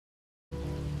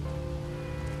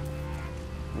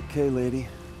Okay, lady.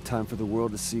 Time for the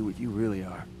world to see what you really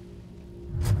are.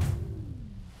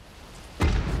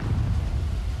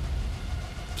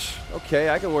 Okay,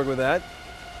 I can work with that.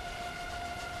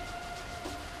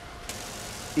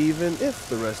 Even if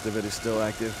the rest of it is still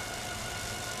active.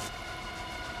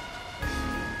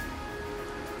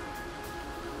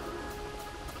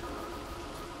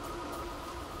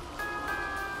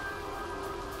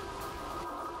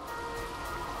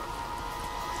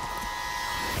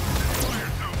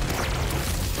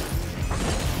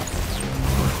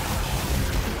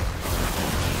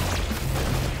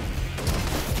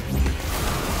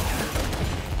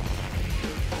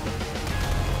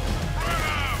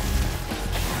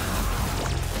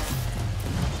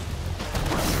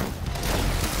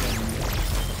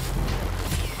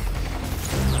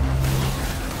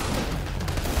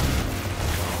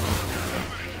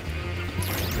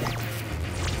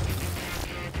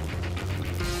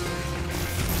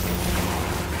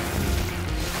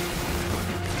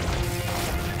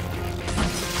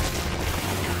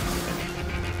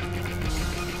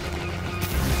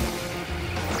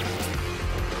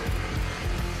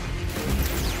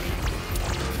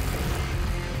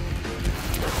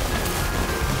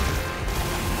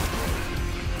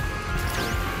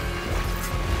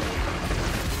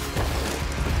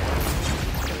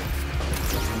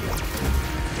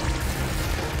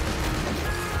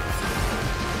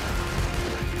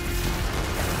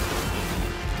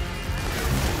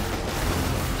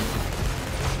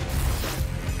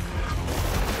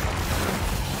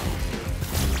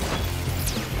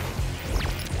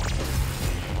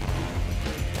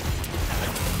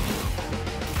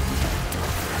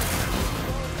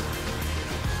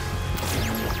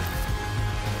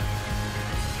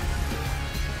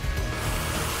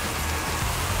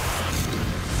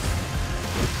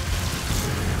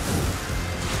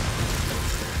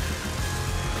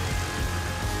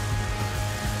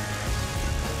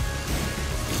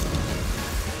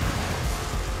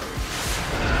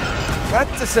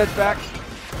 That's a setback.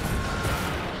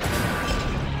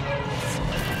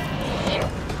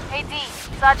 Hey, D.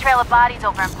 Saw a trail of bodies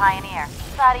over in Pioneer.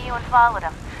 Thought of you and followed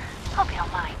him. Hope you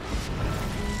don't mind.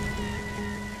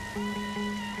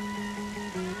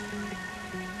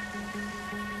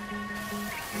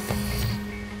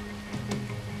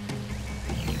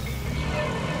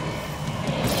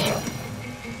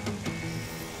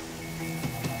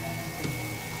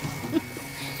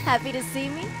 Happy to see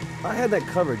me? I had that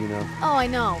covered, you know. Oh, I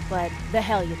know, but the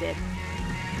hell you did.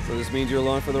 So this means you're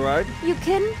along for the ride? You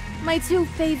kidding? My two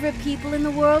favorite people in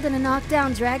the world in a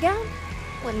knockdown dragout?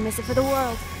 Wouldn't miss it for the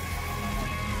world.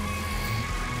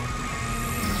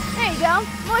 There you go.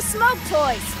 More smoke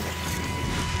toys.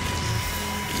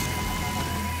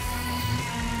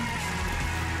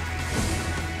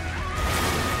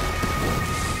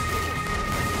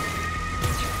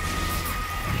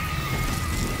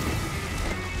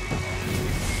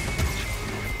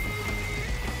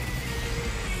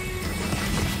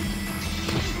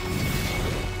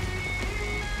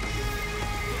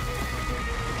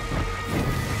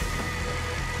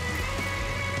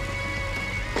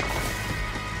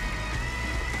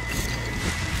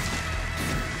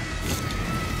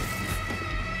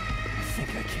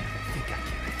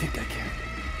 I think I can.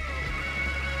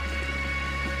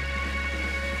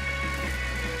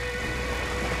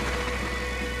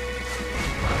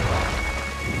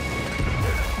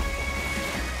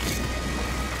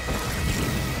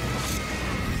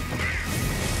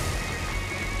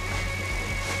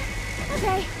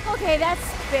 Okay,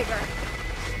 that's bigger.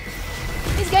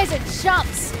 These guys are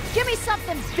chumps. Give me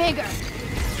something bigger.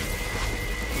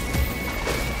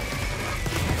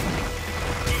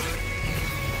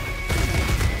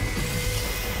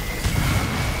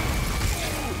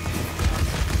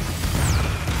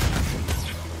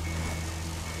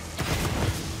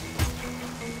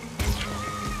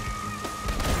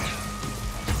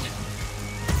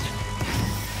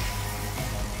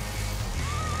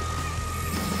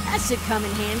 That should come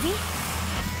in handy.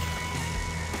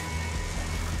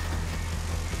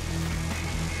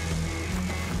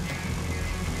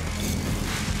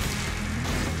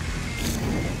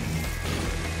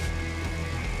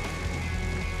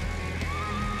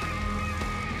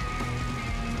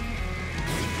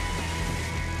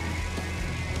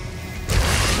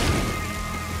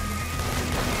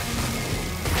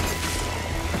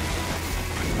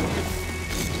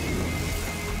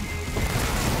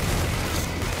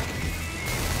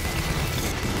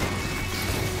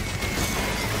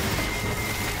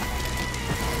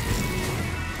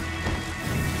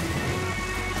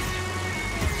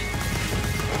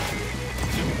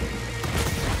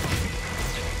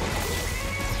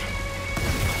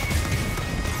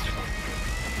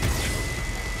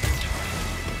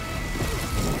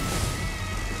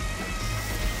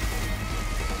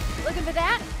 for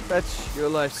that? Fetch, you're a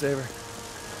lifesaver.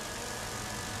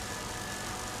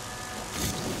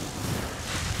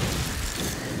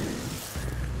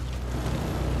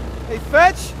 Hey,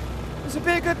 Fetch! This would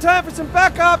be a good time for some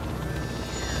backup!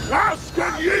 Ask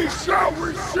and ye shall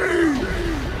receive!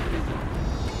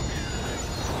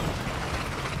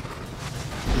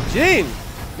 Eugene!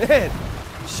 Man,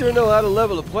 you sure know how to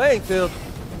level a playing field.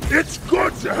 It's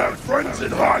good to have friends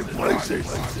in high places!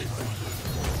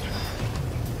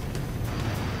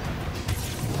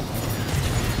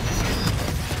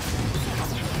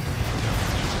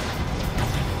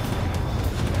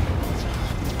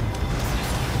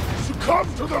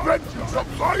 Succumb to the vengeance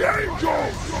of my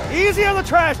angels! Easy on the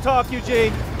trash talk,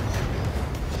 Eugene!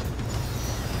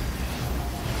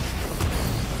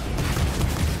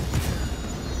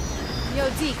 Yo,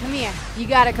 D, come here. You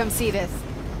gotta come see this.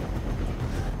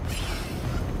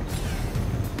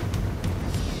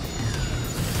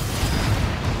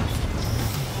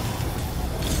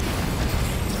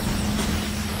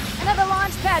 Another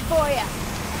launch pad for you.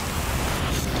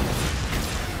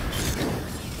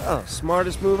 Oh,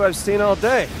 smartest move I've seen all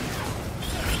day.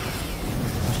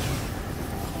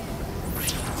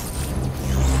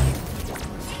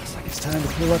 Looks like it's time to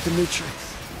pull out the new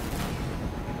tricks.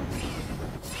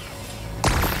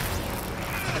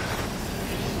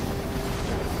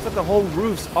 But the whole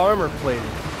roof's armor plated.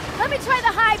 Let me try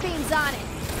the high beams on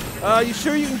it. You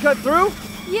sure you can cut through?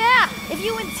 Yeah, if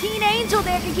you and Teen Angel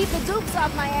there can keep the dupes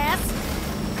off my ass.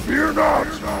 Fear not,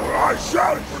 for I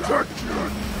shall protect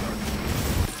you!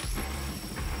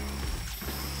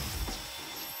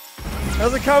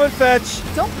 How's it coming,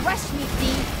 Fetch? Don't rush me,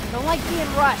 D. Don't like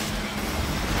being rushed.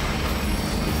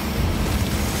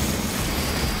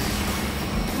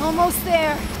 Almost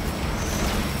there.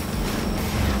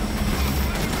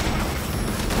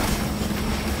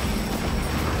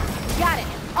 Got it.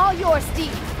 All yours,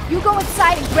 Steve. You go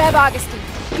inside and grab Augustine.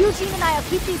 Eugene and I'll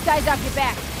keep these guys off your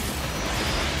back.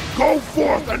 Go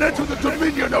forth and enter the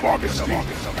dominion of Augustine!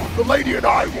 The lady and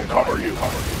I will cover you!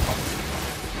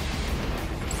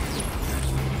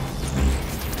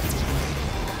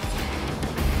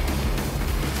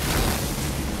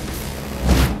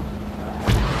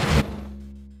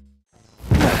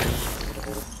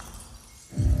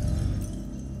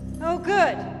 Oh,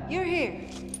 good. You're here.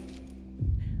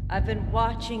 I've been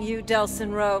watching you,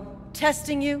 Delsin Rowe,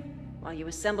 testing you while you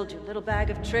assembled your little bag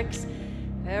of tricks.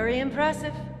 Very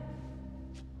impressive.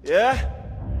 Yeah?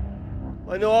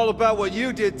 Well, I know all about what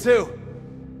you did, too.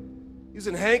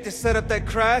 Using Hank to set up that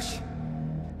crash?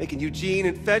 Making Eugene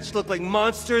and Fetch look like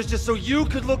monsters just so you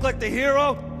could look like the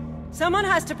hero? Someone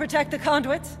has to protect the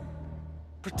conduits.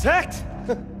 Protect?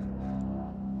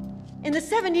 In the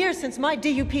 7 years since my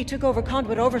DUP took over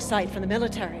conduit oversight from the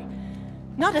military,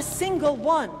 not a single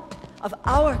one of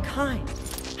our kind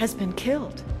has been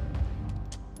killed.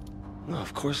 No,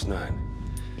 of course not.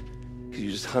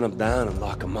 You just hunt them down and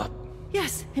lock them up.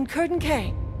 Yes, in Curtin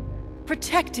K.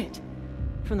 Protected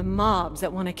from the mobs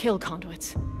that want to kill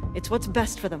conduits. It's what's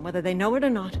best for them, whether they know it or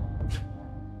not.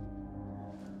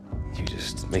 You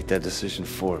just make that decision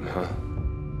for them, huh?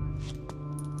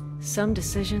 Some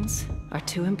decisions are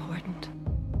too important.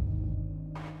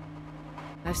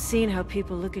 I've seen how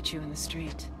people look at you in the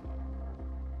street.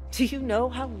 Do you know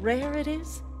how rare it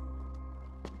is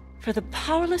for the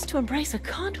powerless to embrace a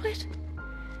conduit?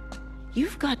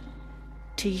 You've got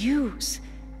to use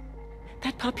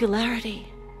that popularity,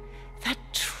 that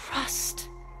trust,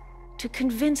 to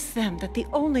convince them that the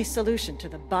only solution to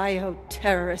the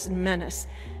bio-terrorist menace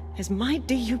is my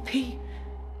DUP.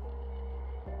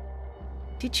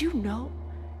 Did you know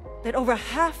that over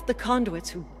half the conduits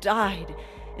who died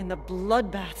in the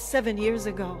bloodbath 7 years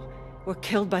ago were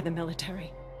killed by the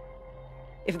military?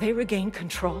 If they regain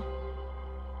control,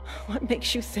 what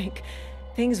makes you think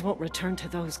things won't return to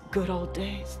those good old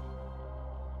days?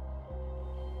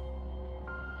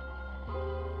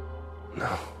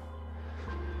 No.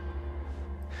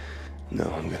 No,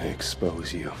 I'm gonna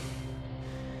expose you.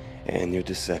 And your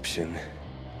deception.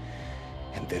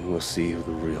 And then we'll see who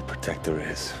the real protector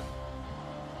is.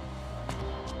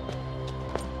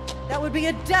 That would be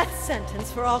a death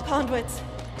sentence for all conduits.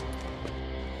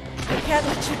 I can't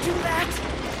let you do that.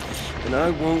 And I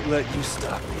won't let you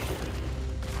stop me.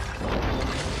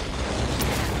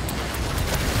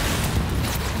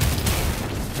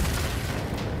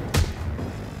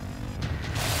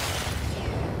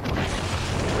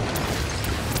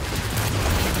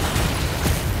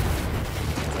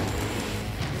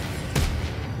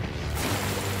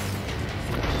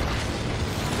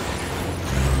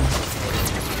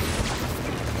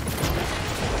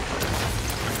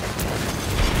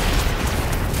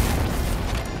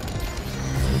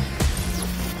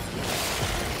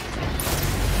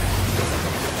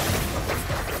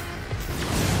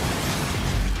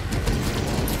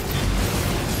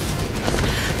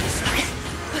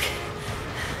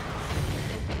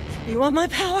 want my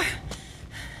power?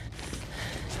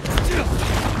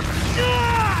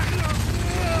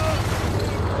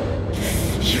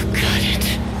 You got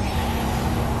it.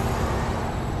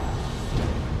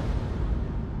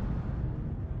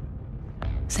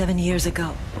 "7 years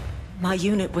ago, my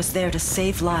unit was there to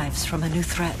save lives from a new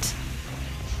threat.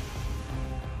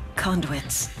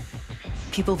 Conduits.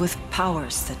 People with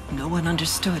powers that no one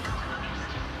understood.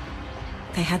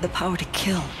 They had the power to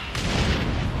kill.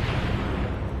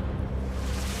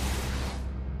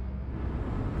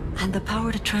 And the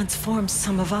power to transform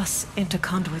some of us into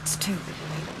conduits, too.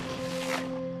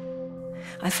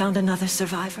 I found another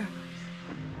survivor.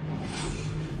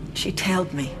 She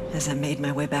tailed me as I made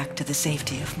my way back to the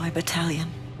safety of my battalion.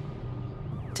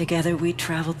 Together we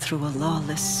traveled through a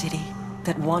lawless city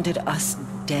that wanted us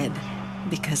dead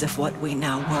because of what we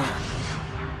now were.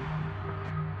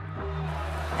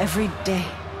 Every day,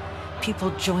 people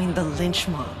joined the lynch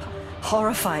mob,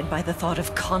 horrified by the thought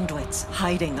of conduits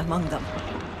hiding among them.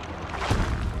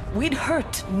 We'd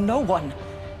hurt no one,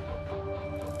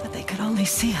 but they could only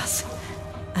see us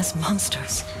as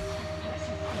monsters.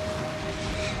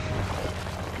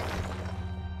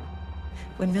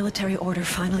 When military order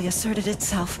finally asserted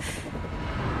itself,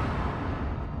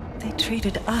 they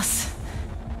treated us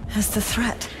as the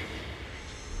threat.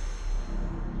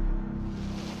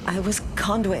 I was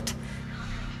conduit.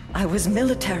 I was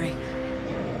military.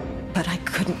 But I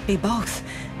couldn't be both.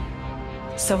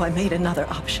 So I made another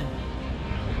option.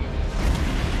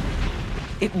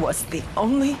 It was the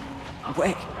only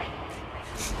way.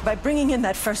 By bringing in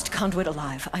that first conduit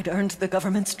alive, I'd earned the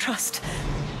government's trust.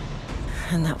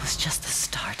 And that was just the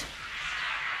start.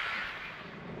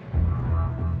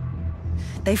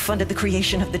 They funded the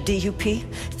creation of the DUP,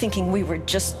 thinking we were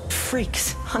just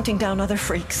freaks, hunting down other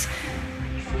freaks.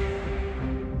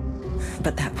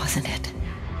 But that wasn't it.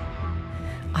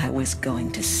 I was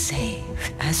going to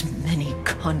save as many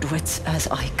conduits as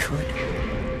I could.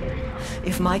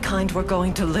 If my kind were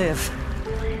going to live,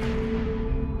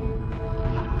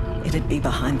 it'd be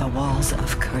behind the walls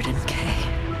of Curdon Cay.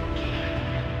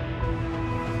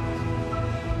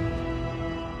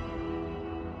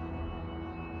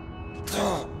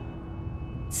 Oh.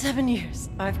 7 years.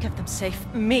 I've kept them safe.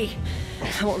 Me.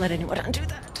 I won't let anyone undo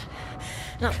that.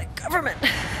 Not the government.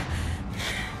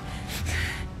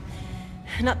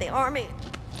 Not the army.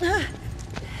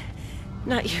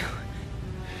 Not you.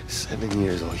 7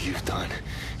 years, all you've done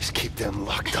is keep them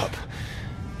locked up.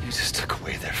 You just took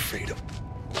away their freedom.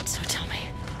 So tell me,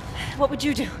 what would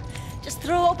you do? Just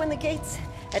throw open the gates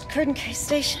at Curdon Cay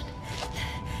Station?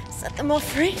 Set them all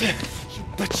free? You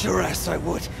bet your ass I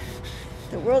would.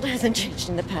 The world hasn't changed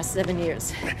in the past 7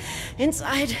 years.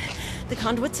 Inside, the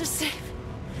conduits are safe.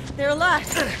 They're alive.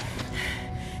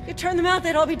 You turn them out,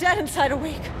 they'd all be dead inside a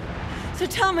week. So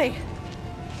tell me,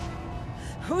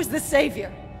 who's the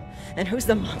savior? And who's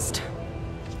the monster?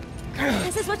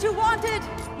 This is what you wanted!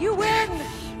 You win!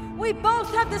 We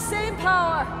both have the same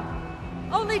power!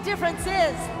 Only difference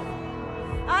is,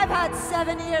 I've had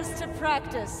 7 years to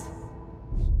practice.